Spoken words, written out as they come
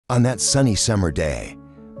On that sunny summer day,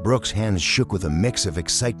 Brooke's hands shook with a mix of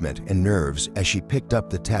excitement and nerves as she picked up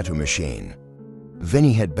the tattoo machine.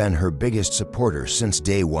 Vinny had been her biggest supporter since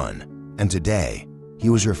day one, and today, he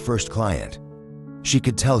was her first client. She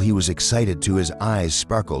could tell he was excited too. His eyes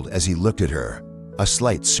sparkled as he looked at her, a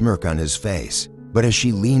slight smirk on his face. But as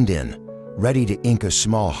she leaned in, ready to ink a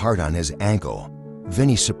small heart on his ankle,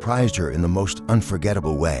 Vinny surprised her in the most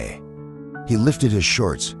unforgettable way. He lifted his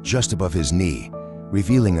shorts just above his knee,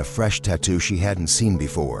 revealing a fresh tattoo she hadn't seen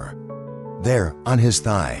before. There, on his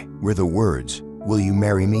thigh, were the words, "Will you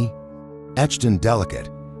marry me?" etched in delicate,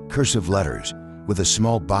 cursive letters, with a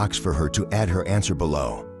small box for her to add her answer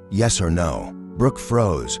below, yes or no. Brooke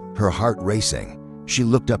froze, her heart racing. She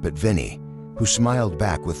looked up at Vinny, who smiled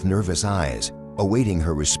back with nervous eyes, awaiting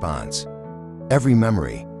her response. Every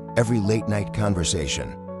memory, every late-night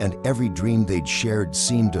conversation, and every dream they'd shared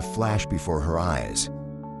seemed to flash before her eyes.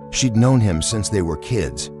 She'd known him since they were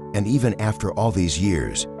kids, and even after all these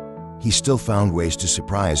years, he still found ways to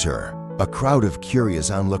surprise her. A crowd of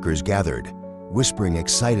curious onlookers gathered, whispering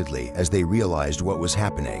excitedly as they realized what was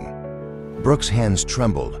happening. Brooke's hands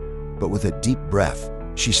trembled, but with a deep breath,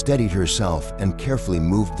 she steadied herself and carefully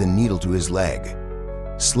moved the needle to his leg.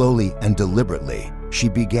 Slowly and deliberately, she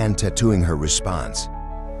began tattooing her response.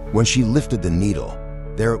 When she lifted the needle,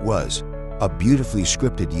 there it was, a beautifully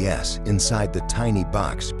scripted yes inside the tiny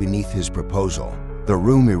box beneath his proposal. The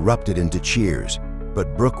room erupted into cheers,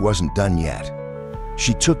 but Brooke wasn't done yet.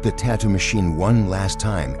 She took the tattoo machine one last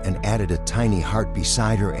time and added a tiny heart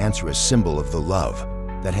beside her answer, a symbol of the love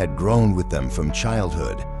that had grown with them from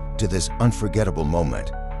childhood to this unforgettable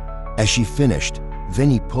moment. As she finished,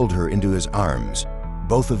 Vinny pulled her into his arms,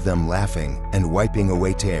 both of them laughing and wiping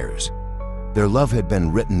away tears. Their love had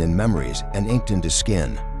been written in memories and inked into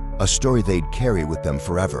skin, a story they'd carry with them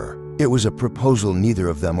forever. It was a proposal neither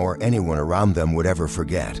of them or anyone around them would ever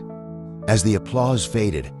forget. As the applause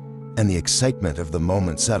faded and the excitement of the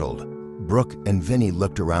moment settled, Brooke and Vinny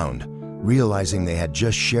looked around, realizing they had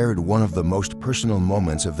just shared one of the most personal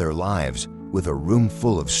moments of their lives with a room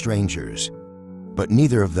full of strangers. But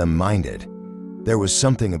neither of them minded. There was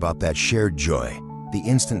something about that shared joy, the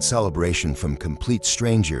instant celebration from complete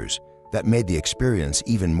strangers, that made the experience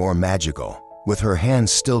even more magical. With her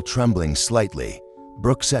hands still trembling slightly,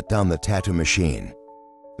 Brooke set down the tattoo machine.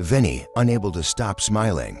 Vinny, unable to stop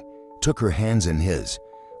smiling, took her hands in his,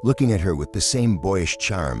 looking at her with the same boyish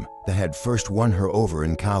charm that had first won her over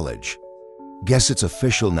in college. "Guess it's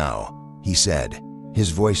official now," he said,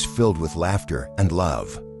 his voice filled with laughter and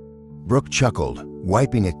love. Brooke chuckled,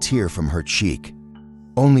 wiping a tear from her cheek.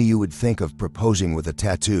 "Only you would think of proposing with a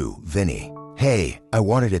tattoo, Vinny." "Hey, I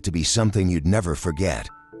wanted it to be something you'd never forget,"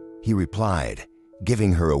 he replied,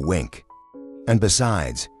 giving her a wink. "And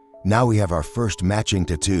besides, now we have our first matching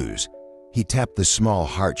tattoos." He tapped the small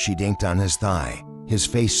heart she'd inked on his thigh, his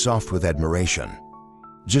face soft with admiration.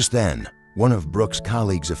 Just then, one of Brooke's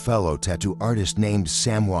colleagues, a fellow tattoo artist named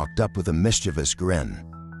Sam, walked up with a mischievous grin.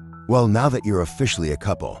 "Well, now that you're officially a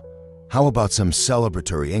couple, how about some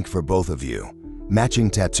celebratory ink for both of you?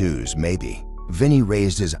 Matching tattoos, maybe?" Vinny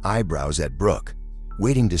raised his eyebrows at Brooke,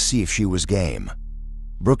 waiting to see if she was game.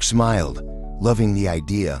 Brooke smiled, loving the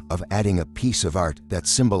idea of adding a piece of art that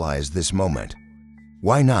symbolized this moment.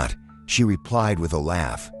 "Why not?" she replied with a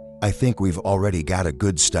laugh. "I think we've already got a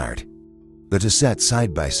good start." The two sat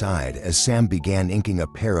side by side as Sam began inking a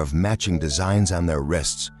pair of matching designs on their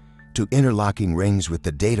wrists, two interlocking rings with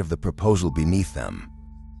the date of the proposal beneath them.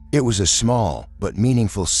 It was a small but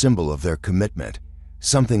meaningful symbol of their commitment,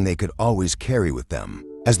 something they could always carry with them.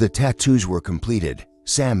 As the tattoos were completed,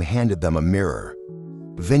 Sam handed them a mirror.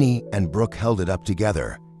 Vinny and Brooke held it up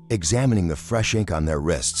together, examining the fresh ink on their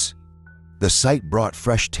wrists. The sight brought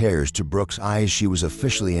fresh tears to Brooke's eyes. She was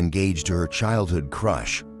officially engaged to her childhood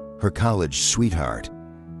crush, her college sweetheart,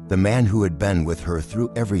 the man who had been with her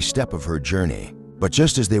through every step of her journey. But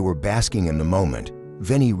just as they were basking in the moment,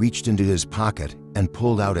 Vinny reached into his pocket and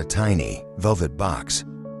pulled out a tiny, velvet box.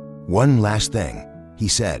 "One last thing," he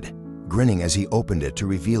said, grinning as he opened it to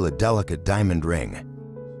reveal a delicate diamond ring.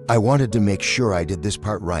 "I wanted to make sure I did this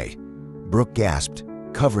part right," Brooke gasped,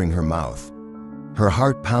 covering her mouth. Her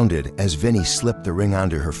heart pounded as Vinny slipped the ring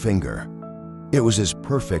onto her finger. It was as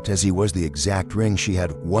perfect as he was the exact ring she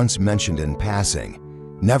had once mentioned in passing,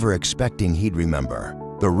 never expecting he'd remember.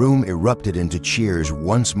 The room erupted into cheers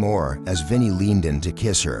once more as Vinny leaned in to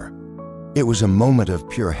kiss her. It was a moment of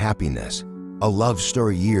pure happiness, a love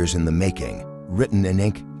story years in the making, written in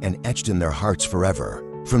ink and etched in their hearts forever.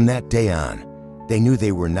 From that day on, they knew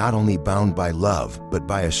they were not only bound by love, but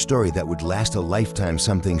by a story that would last a lifetime,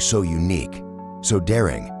 something so unique, so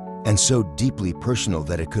daring, and so deeply personal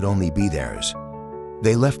that it could only be theirs.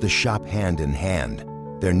 They left the shop hand in hand,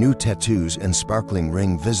 their new tattoos and sparkling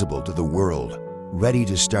ring visible to the world, ready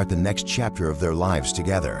to start the next chapter of their lives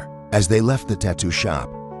together. As they left the tattoo shop,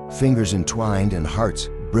 fingers entwined and hearts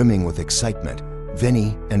brimming with excitement,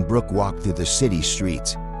 Vinny and Brooke walked through the city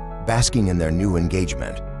streets, basking in their new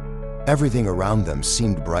engagement. Everything around them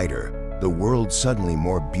seemed brighter, the world suddenly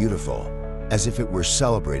more beautiful, as if it were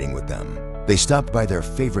celebrating with them. They stopped by their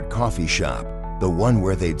favorite coffee shop, the one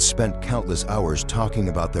where they'd spent countless hours talking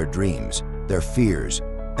about their dreams, their fears,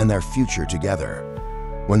 and their future together.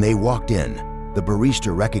 When they walked in, the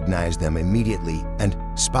barista recognized them immediately and,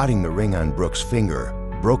 spotting the ring on Brooke's finger,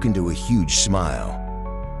 broke into a huge smile.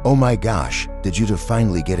 "Oh my gosh, did you two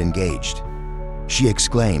finally get engaged?" she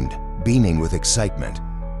exclaimed, beaming with excitement.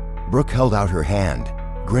 Brooke held out her hand,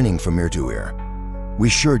 grinning from ear to ear. "We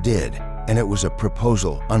sure did, and it was a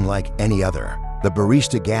proposal unlike any other." The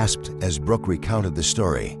barista gasped as Brooke recounted the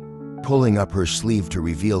story, pulling up her sleeve to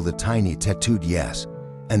reveal the tiny tattooed yes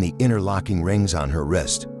and the interlocking rings on her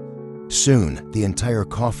wrist. Soon, the entire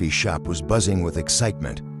coffee shop was buzzing with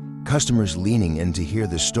excitement, customers leaning in to hear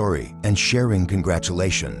the story and sharing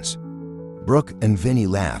congratulations. Brooke and Vinny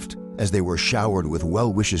laughed as they were showered with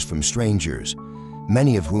well wishes from strangers,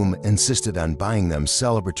 many of whom insisted on buying them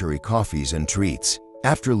celebratory coffees and treats.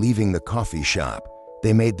 After leaving the coffee shop,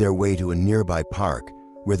 they made their way to a nearby park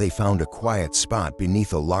where they found a quiet spot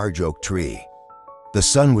beneath a large oak tree. The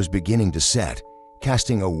sun was beginning to set,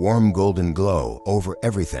 casting a warm golden glow over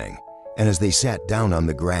everything, and as they sat down on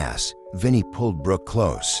the grass, Vinny pulled Brooke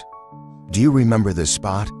close. "Do you remember this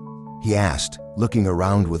spot?" he asked, looking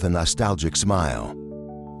around with a nostalgic smile.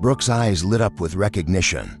 Brooke's eyes lit up with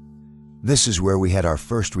recognition. "This is where we had our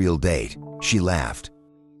first real date," she laughed.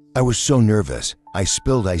 "I was so nervous, I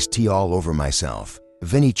spilled iced tea all over myself."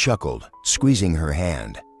 Vinny chuckled, squeezing her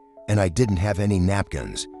hand. "And I didn't have any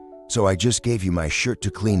napkins, so I just gave you my shirt to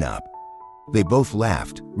clean up." They both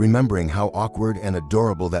laughed, remembering how awkward and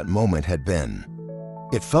adorable that moment had been.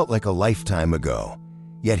 It felt like a lifetime ago,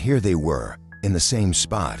 yet here they were, in the same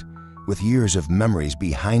spot, with years of memories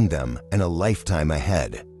behind them and a lifetime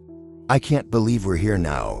ahead. "I can't believe we're here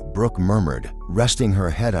now," Brooke murmured, resting her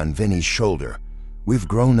head on Vinny's shoulder. "We've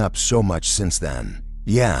grown up so much since then."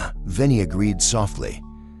 "Yeah," Vinny agreed softly,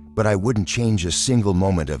 "but I wouldn't change a single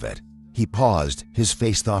moment of it." He paused, his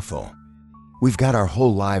face thoughtful. "We've got our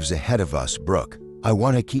whole lives ahead of us, Brooke. I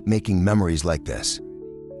want to keep making memories like this.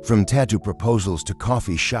 From tattoo proposals to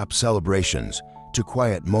coffee shop celebrations to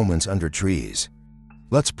quiet moments under trees.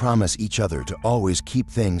 Let's promise each other to always keep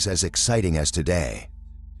things as exciting as today."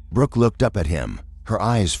 Brooke looked up at him, her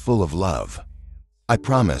eyes full of love. "I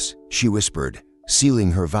promise," she whispered,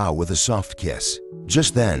 sealing her vow with a soft kiss.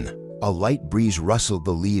 Just then, a light breeze rustled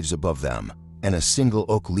the leaves above them, and a single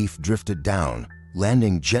oak leaf drifted down,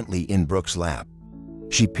 landing gently in Brooke's lap.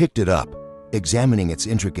 She picked it up, examining its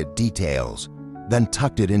intricate details, then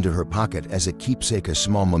tucked it into her pocket as a keepsake, a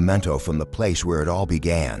small memento from the place where it all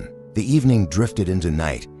began. The evening drifted into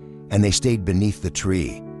night, and they stayed beneath the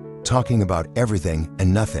tree, talking about everything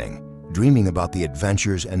and nothing, dreaming about the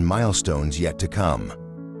adventures and milestones yet to come.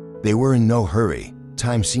 They were in no hurry.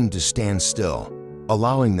 Time seemed to stand still,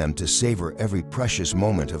 allowing them to savor every precious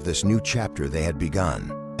moment of this new chapter they had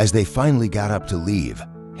begun. As they finally got up to leave,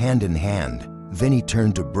 hand in hand, Vinny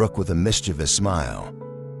turned to Brooke with a mischievous smile.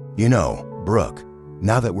 "You know, Brooke,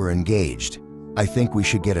 now that we're engaged, I think we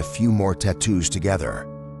should get a few more tattoos together.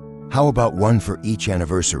 How about one for each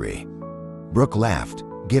anniversary?" Brooke laughed,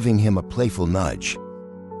 giving him a playful nudge.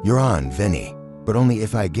 "You're on, Vinny, but only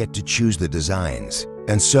if I get to choose the designs."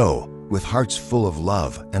 And so, with hearts full of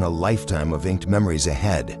love and a lifetime of inked memories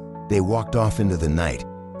ahead, they walked off into the night,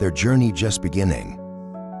 their journey just beginning.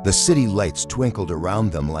 The city lights twinkled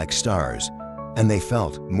around them like stars, and they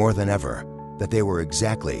felt, more than ever, that they were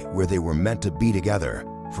exactly where they were meant to be together,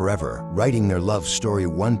 forever, writing their love story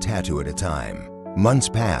one tattoo at a time. Months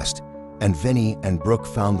passed, and Vinny and Brooke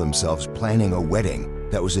found themselves planning a wedding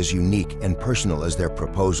that was as unique and personal as their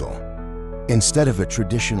proposal. Instead of a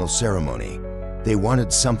traditional ceremony, they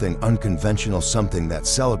wanted something unconventional, something that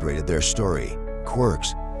celebrated their story,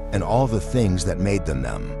 quirks, and all the things that made them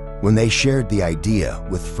them. When they shared the idea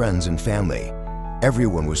with friends and family,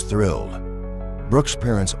 everyone was thrilled. Brooke's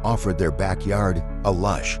parents offered their backyard, a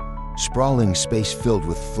lush, sprawling space filled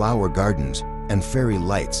with flower gardens and fairy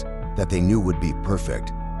lights that they knew would be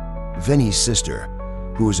perfect. Vinny's sister,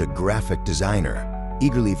 who was a graphic designer,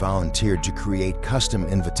 eagerly volunteered to create custom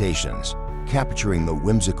invitations, capturing the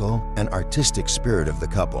whimsical and artistic spirit of the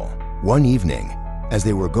couple. One evening, as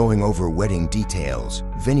they were going over wedding details,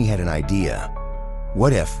 Vinny had an idea.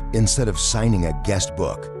 What if, instead of signing a guest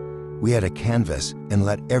book, We had a canvas and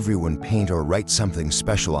let everyone paint or write something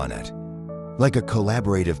special on it. Like a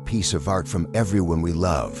collaborative piece of art from everyone we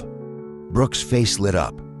love. Brooke's face lit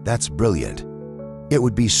up. That's brilliant. It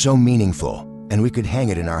would be so meaningful, and we could hang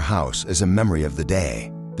it in our house as a memory of the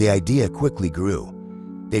day. The idea quickly grew.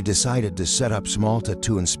 They decided to set up small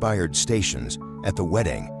tattoo-inspired stations at the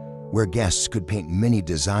wedding where guests could paint mini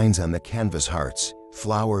designs on the canvas: hearts,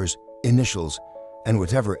 flowers, initials, and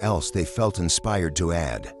whatever else they felt inspired to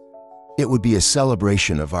add. It would be a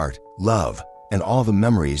celebration of art, love, and all the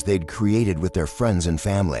memories they'd created with their friends and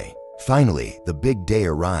family. Finally, the big day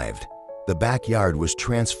arrived. The backyard was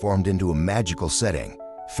transformed into a magical setting.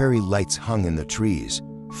 Fairy lights hung in the trees,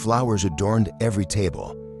 flowers adorned every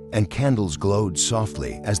table, and candles glowed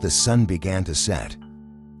softly as the sun began to set.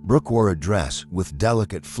 Brooke wore a dress with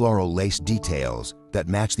delicate floral lace details that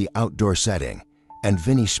matched the outdoor setting, and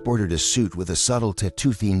Vinny sported a suit with a subtle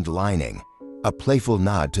tattoo-themed lining, a playful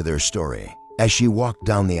nod to their story. As she walked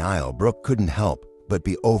down the aisle, Brooke couldn't help but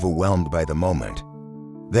be overwhelmed by the moment.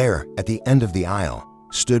 There, at the end of the aisle,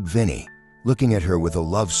 stood Vinny, looking at her with a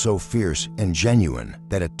love so fierce and genuine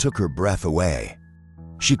that it took her breath away.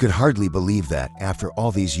 She could hardly believe that after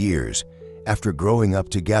all these years, after growing up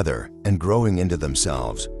together and growing into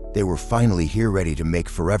themselves, they were finally here, ready to make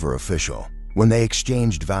forever official. When they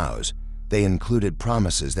exchanged vows, they included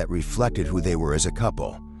promises that reflected who they were as a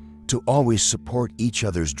couple: to always support each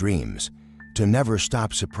other's dreams, to never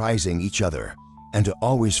stop surprising each other, and to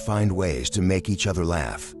always find ways to make each other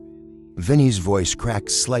laugh. Vinny's voice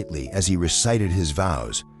cracked slightly as he recited his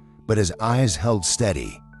vows, but his eyes held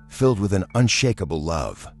steady, filled with an unshakable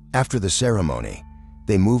love. After the ceremony,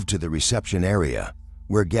 they moved to the reception area,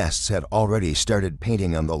 where guests had already started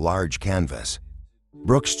painting on the large canvas.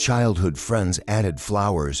 Brooke's childhood friends added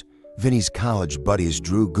flowers, Vinny's college buddies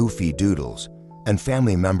drew goofy doodles, and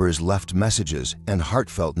family members left messages and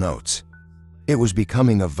heartfelt notes. It was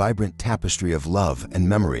becoming a vibrant tapestry of love and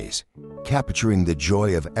memories, capturing the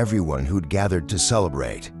joy of everyone who'd gathered to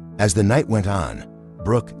celebrate. As the night went on,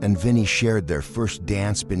 Brooke and Vinny shared their first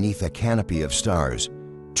dance beneath a canopy of stars,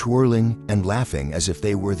 twirling and laughing as if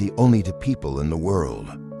they were the only two people in the world.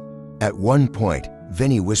 At one point,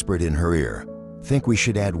 Vinny whispered in her ear, "Think we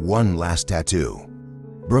should add one last tattoo?"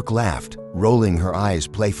 Brooke laughed, rolling her eyes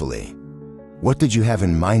playfully. "What did you have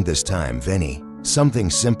in mind this time, Vinny?" "Something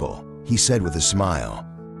simple," he said with a smile.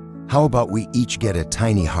 "How about we each get a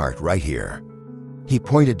tiny heart right here?" He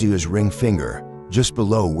pointed to his ring finger, just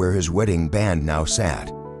below where his wedding band now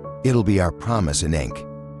sat. "It'll be our promise in ink."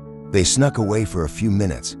 They snuck away for a few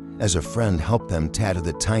minutes as a friend helped them tattoo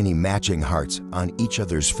the tiny matching hearts on each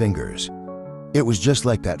other's fingers. It was just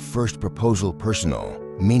like that first proposal, personal,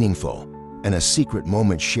 meaningful, and a secret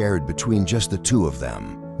moment shared between just the two of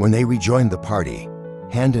them. When they rejoined the party,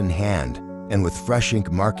 hand in hand and with fresh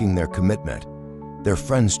ink marking their commitment, their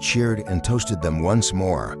friends cheered and toasted them once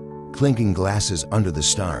more, clinking glasses under the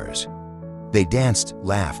stars. They danced,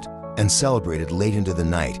 laughed, and celebrated late into the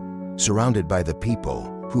night, surrounded by the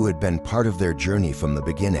people who had been part of their journey from the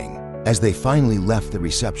beginning. As they finally left the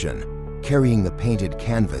reception, carrying the painted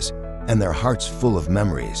canvas and their hearts full of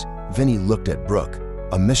memories, Vinny looked at Brooke,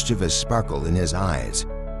 a mischievous sparkle in his eyes.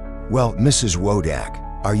 "Well, Mrs. Wodak,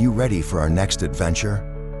 are you ready for our next adventure?"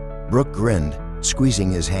 Brooke grinned,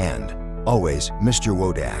 squeezing his hand. "Always, Mr.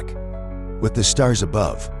 Wodak." With the stars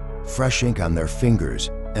above, fresh ink on their fingers,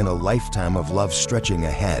 and a lifetime of love stretching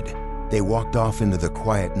ahead, they walked off into the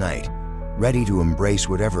quiet night, ready to embrace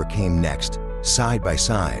whatever came next, side by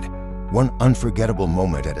side, one unforgettable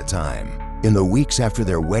moment at a time. In the weeks after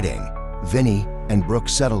their wedding, Vinny and Brooke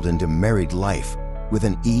settled into married life with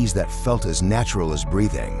an ease that felt as natural as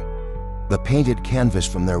breathing. The painted canvas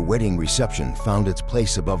from their wedding reception found its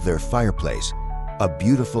place above their fireplace, a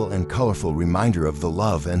beautiful and colorful reminder of the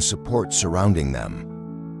love and support surrounding them.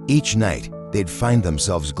 Each night, they'd find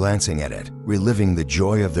themselves glancing at it, reliving the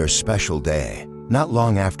joy of their special day. Not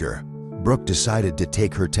long after, Brooke decided to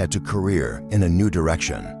take her tattoo career in a new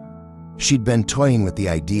direction. She'd been toying with the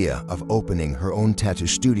idea of opening her own tattoo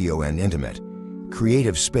studio and intimate,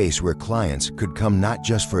 creative space where clients could come not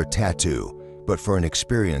just for a tattoo, but for an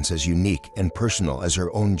experience as unique and personal as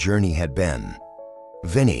her own journey had been.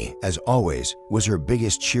 Vinny, as always, was her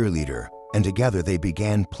biggest cheerleader, and together they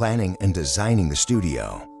began planning and designing the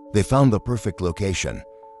studio. They found the perfect location,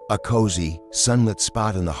 a cozy, sunlit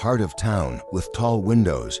spot in the heart of town with tall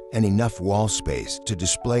windows and enough wall space to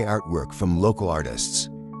display artwork from local artists.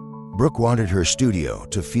 Brooke wanted her studio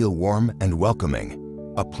to feel warm and welcoming,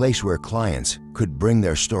 a place where clients could bring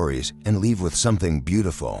their stories and leave with something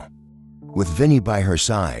beautiful. With Vinny by her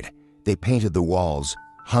side, they painted the walls,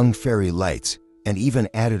 hung fairy lights, and even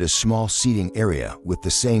added a small seating area with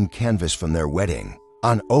the same canvas from their wedding.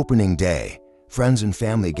 On opening day, friends and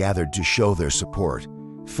family gathered to show their support,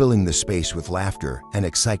 filling the space with laughter and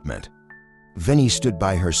excitement. Vinnie stood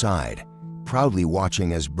by her side, proudly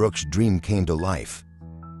watching as Brooke's dream came to life.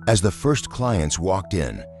 As the first clients walked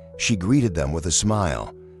in, she greeted them with a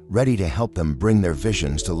smile, ready to help them bring their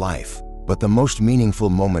visions to life. But the most meaningful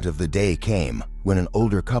moment of the day came when an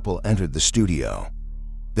older couple entered the studio.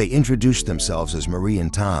 They introduced themselves as Marie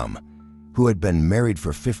and Tom, who had been married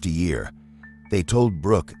for 50 years. They told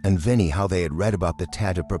Brooke and Vinnie how they had read about the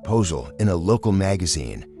tattoo proposal in a local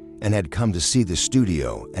magazine and had come to see the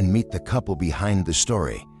studio and meet the couple behind the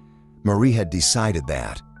story. Marie had decided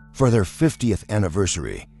that, for their 50th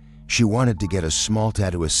anniversary, she wanted to get a small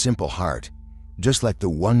tattoo, a simple heart, just like the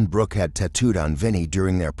one Brooke had tattooed on Vinnie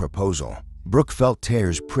during their proposal. Brooke felt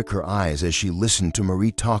tears prick her eyes as she listened to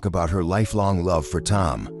Marie talk about her lifelong love for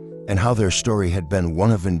Tom and how their story had been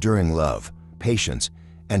one of enduring love, patience,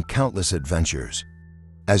 and countless adventures.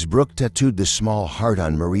 As Brooke tattooed the small heart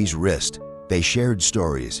on Marie's wrist, they shared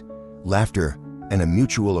stories, laughter, and a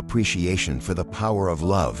mutual appreciation for the power of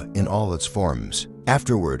love in all its forms.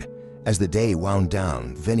 Afterward, as the day wound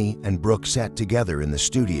down, Vinnie and Brooke sat together in the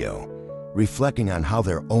studio, reflecting on how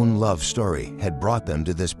their own love story had brought them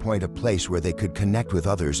to this point, a place where they could connect with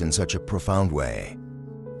others in such a profound way.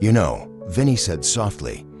 "You know," Vinnie said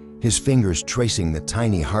softly, his fingers tracing the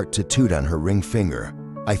tiny heart tattooed on her ring finger,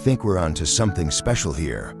 "I think we're onto something special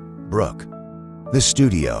here, Brooke. This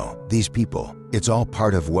studio, these people, it's all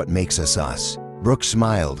part of what makes us us." Brooke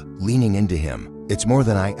smiled, leaning into him. "It's more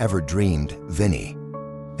than I ever dreamed, Vinnie.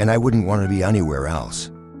 And I wouldn't want to be anywhere else."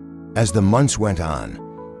 As the months went on,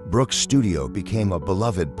 Brooke's studio became a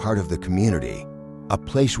beloved part of the community, a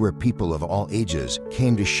place where people of all ages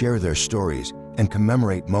came to share their stories and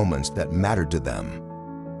commemorate moments that mattered to them.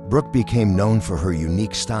 Brooke became known for her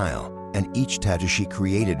unique style, and each tattoo she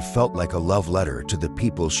created felt like a love letter to the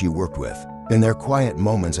people she worked with. In their quiet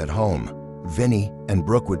moments at home, Vinnie and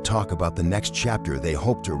Brooke would talk about the next chapter they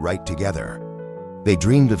hoped to write together. They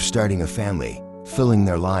dreamed of starting a family, filling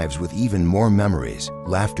their lives with even more memories,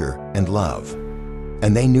 laughter, and love.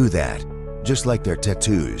 And they knew that, just like their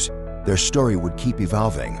tattoos, their story would keep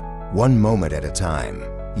evolving, one moment at a time.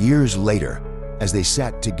 Years later, as they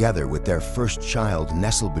sat together with their first child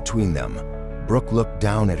nestled between them, Brooke looked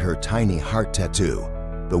down at her tiny heart tattoo,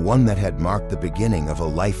 the one that had marked the beginning of a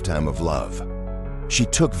lifetime of love. She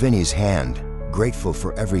took Vinnie's hand, grateful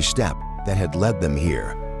for every step that had led them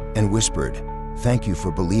here, and whispered, "Thank you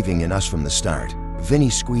for believing in us from the start."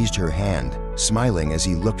 Vinnie squeezed her hand, smiling as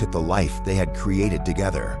he looked at the life they had created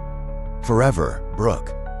together. "Forever,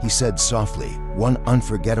 Brooke," he said softly, "one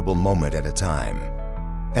unforgettable moment at a time."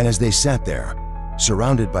 And as they sat there,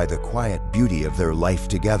 surrounded by the quiet beauty of their life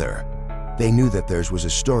together, they knew that theirs was a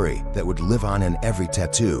story that would live on in every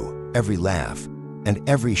tattoo, every laugh, and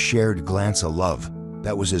every shared glance of love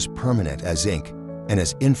that was as permanent as ink and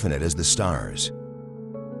as infinite as the stars.